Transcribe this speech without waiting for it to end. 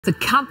The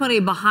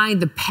company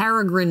behind the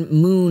Peregrine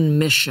moon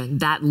mission,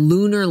 that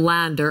lunar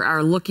lander,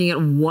 are looking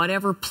at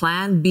whatever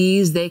plan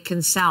Bs they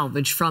can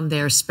salvage from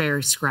their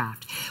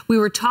spacecraft. We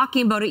were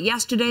talking about it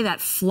yesterday,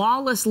 that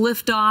flawless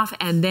liftoff,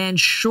 and then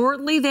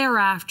shortly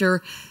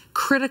thereafter,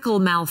 critical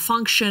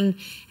malfunction.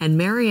 And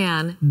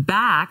Marianne,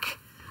 back.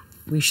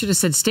 We should have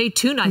said stay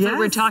tuned. I thought we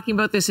were talking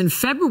about this in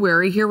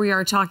February. Here we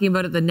are talking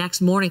about it the next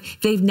morning.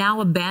 They've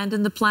now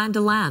abandoned the plan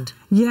to land.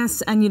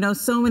 Yes, and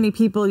so many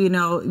people,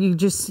 you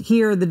just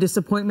hear the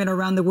disappointment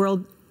around the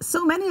world.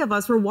 So many of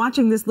us were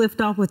watching this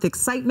liftoff with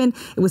excitement.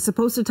 It was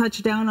supposed to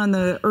touch down on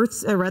the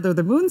Earth's, or rather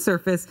the moon's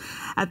surface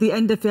at the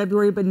end of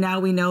February, but now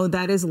we know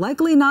that is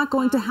likely not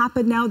going to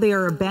happen now. They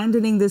are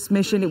abandoning this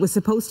mission. It was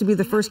supposed to be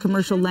the first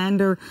commercial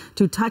lander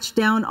to touch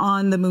down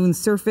on the moon's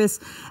surface,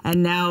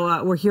 and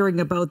now we're hearing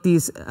about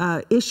these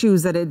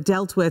issues that it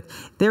dealt with.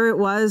 There it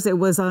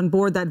was on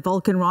board that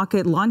Vulcan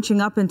rocket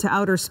launching up into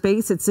outer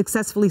space. It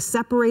successfully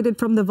separated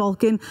from the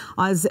Vulcan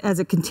as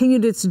it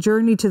continued its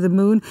journey to the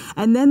moon,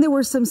 and then there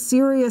were some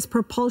serious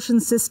propulsion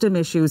system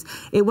issues.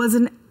 It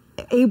wasn't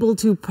able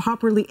to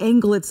properly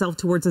angle itself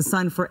towards the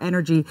sun for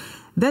energy.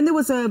 Then there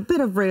was a bit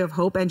of ray of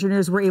hope.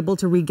 Engineers were able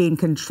to regain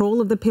control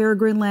of the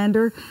Peregrine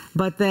lander,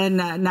 but then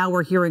now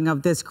we're hearing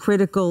of this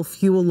critical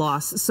fuel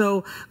loss.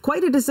 So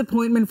quite a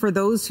disappointment for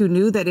those who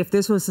knew that if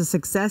this was a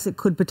success, it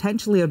could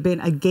potentially have been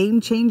a game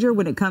changer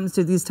when it comes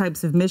to these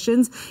types of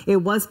missions. It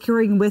was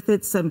carrying with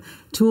it some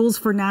tools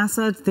for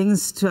NASA,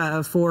 things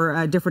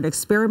for different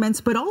experiments,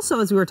 but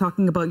also, as we were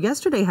talking about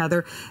yesterday,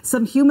 Heather,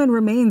 some human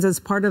remains as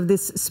part of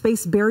this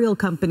space burial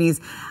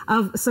companies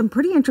of some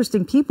pretty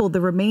interesting people,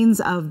 the remains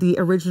of the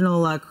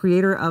original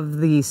creator of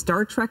the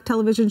Star Trek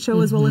television show,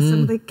 as well as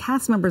some of the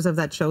cast members of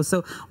that show.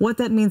 So what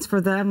that means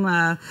for them,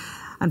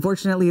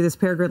 unfortunately, this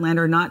Peregrine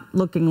lander not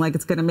looking like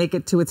it's going to make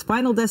it to its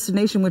final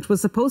destination, which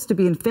was supposed to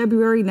be in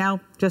February. Now,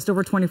 just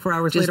over 24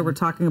 hours later, we're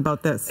talking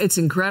about this. It's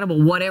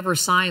incredible. Whatever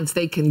science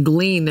they can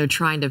glean, they're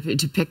trying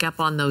to pick up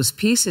on those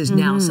pieces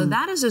now. So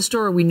that is a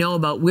story we know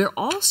about. We're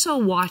also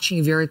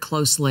watching very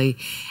closely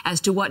as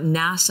to what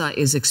NASA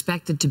is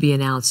expected to be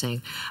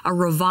announcing. A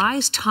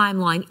revised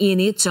timeline in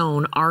its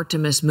own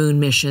Artemis moon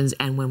missions.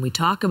 And when we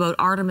talk about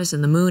Artemis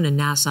and the moon and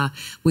NASA,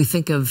 we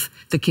think of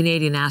the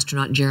Canadian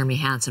astronaut Jeremy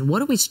Hansen.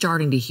 What are we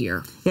starting to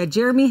hear? Yeah,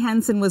 Jeremy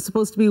Hansen was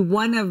supposed to be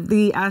one of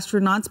the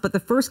astronauts, but the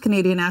first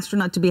Canadian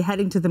astronaut to be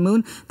heading to the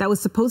moon. That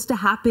was supposed to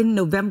happen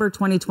November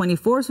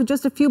 2024, so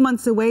just a few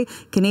months away.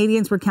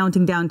 Canadians were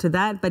counting down to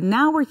that, but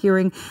now we're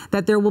hearing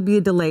that there will be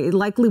a delay. It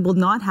likely will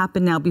not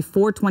happen now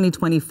before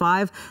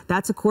 2025.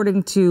 That's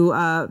according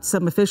to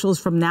some officials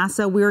from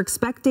NASA. We're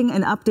expecting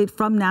an update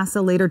from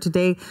NASA later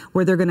today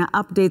where they're going to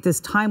update this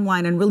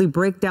timeline and really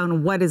break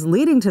down what is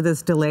leading to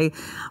this delay.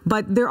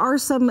 But there are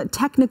some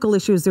technical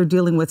issues they're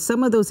dealing with.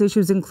 Some of those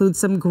issues include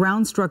some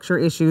ground structure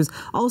issues,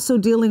 also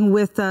dealing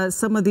with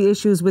some of the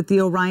issues with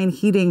the Orion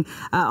heating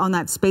on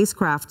that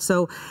spacecraft.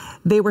 So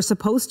they were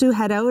supposed to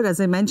head out, as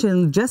I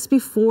mentioned, just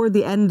before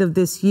the end of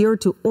this year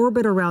to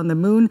orbit around the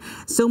moon.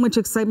 So much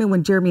excitement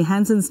when Jeremy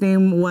Hansen's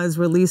name was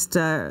released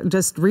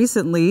just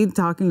recently,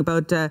 talking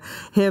about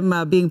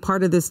him being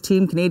part of this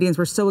team. Canadians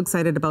were so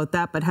excited about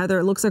that. But Heather,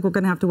 it looks like we're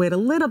going to have to wait a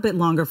little bit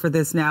longer for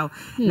this now.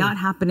 Not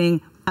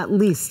happening, at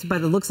least by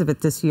the looks of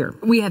it, this year.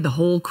 We had the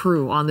whole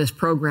crew on this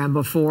program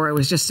before. It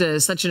was just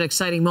such an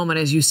exciting moment,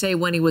 as you say,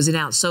 when he was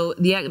announced. So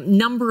the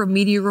number of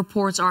media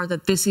reports are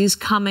that this is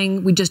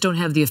coming. We just don't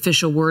have the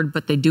official word,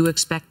 but they do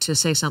expect to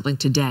say something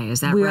today.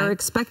 Is that right? We are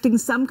expecting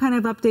some kind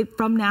of update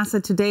from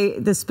NASA today.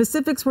 The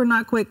specifics were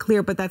not quite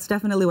clear, but that's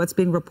definitely what's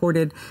being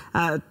reported,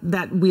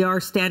 that we are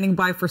standing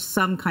by for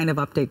some kind of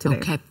update today.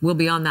 Okay, we'll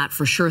be on that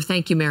for sure.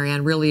 Thank you,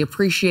 Marianne. Really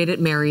appreciate it.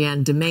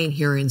 Marianne Domain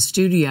here in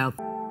studio.